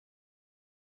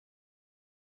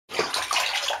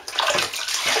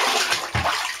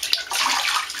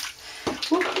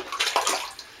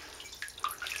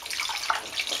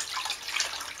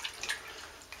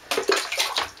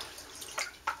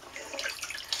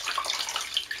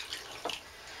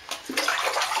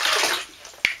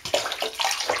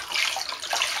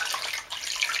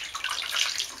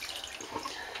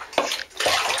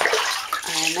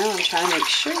trying to make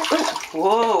sure. Oh,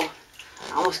 whoa.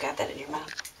 I almost got that in your mouth.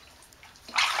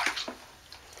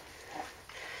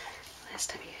 Last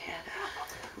time you had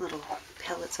little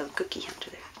pellets of cookie under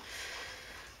there.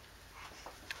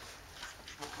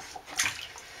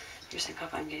 You're saying,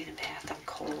 Papa, I'm getting a bath. I'm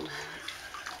cold.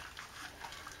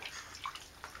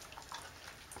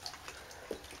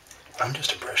 I'm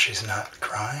just impressed she's not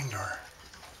crying or...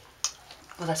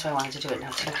 Well, that's why I wanted to do it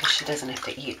now, too, because she doesn't have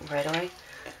to eat right away.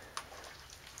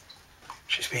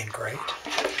 She's being great.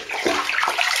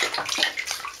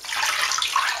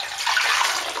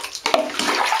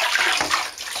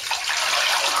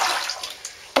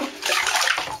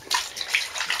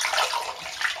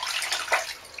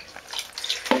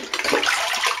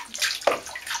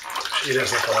 She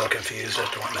does look a little confused as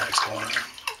to what next going on.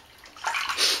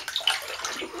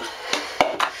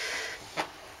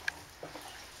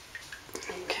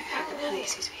 Okay, honey,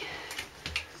 excuse me.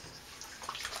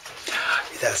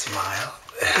 That smile.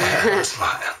 That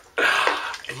smile.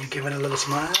 Are you giving a little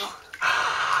smile?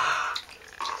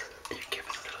 You're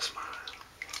giving a little smile.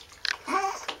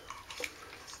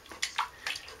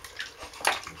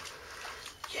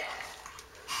 Yeah.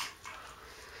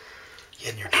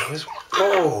 Getting your toes?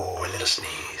 Oh, a little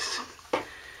sneeze.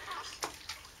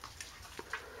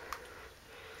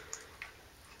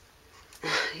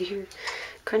 You're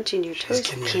crunching your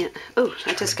toes. You can't. Oh,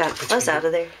 I just got fuzz out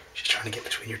of there. She's trying to get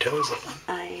between your toes, little one.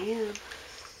 I am.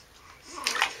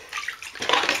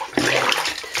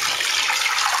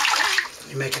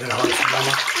 You making it hard for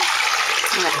Mama?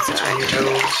 That's between right. your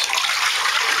toes.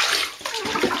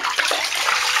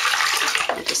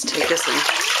 I just take this and.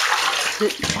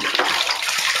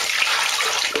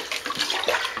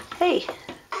 Hey,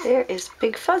 there is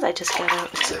big fuzz I just got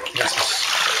out. Yes.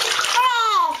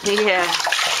 Yeah.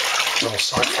 A little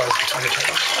soft fuzz between your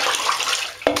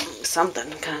toes.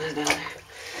 Something kind of down there.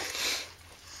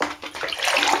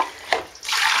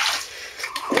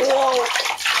 Whoa!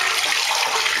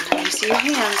 Now you see your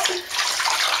hands.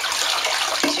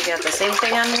 You got the same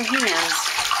thing on your hands.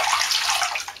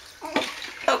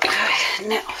 Okay,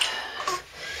 now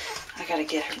I gotta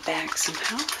get her back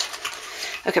somehow.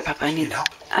 Okay, Papa, I need that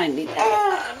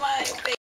on my face.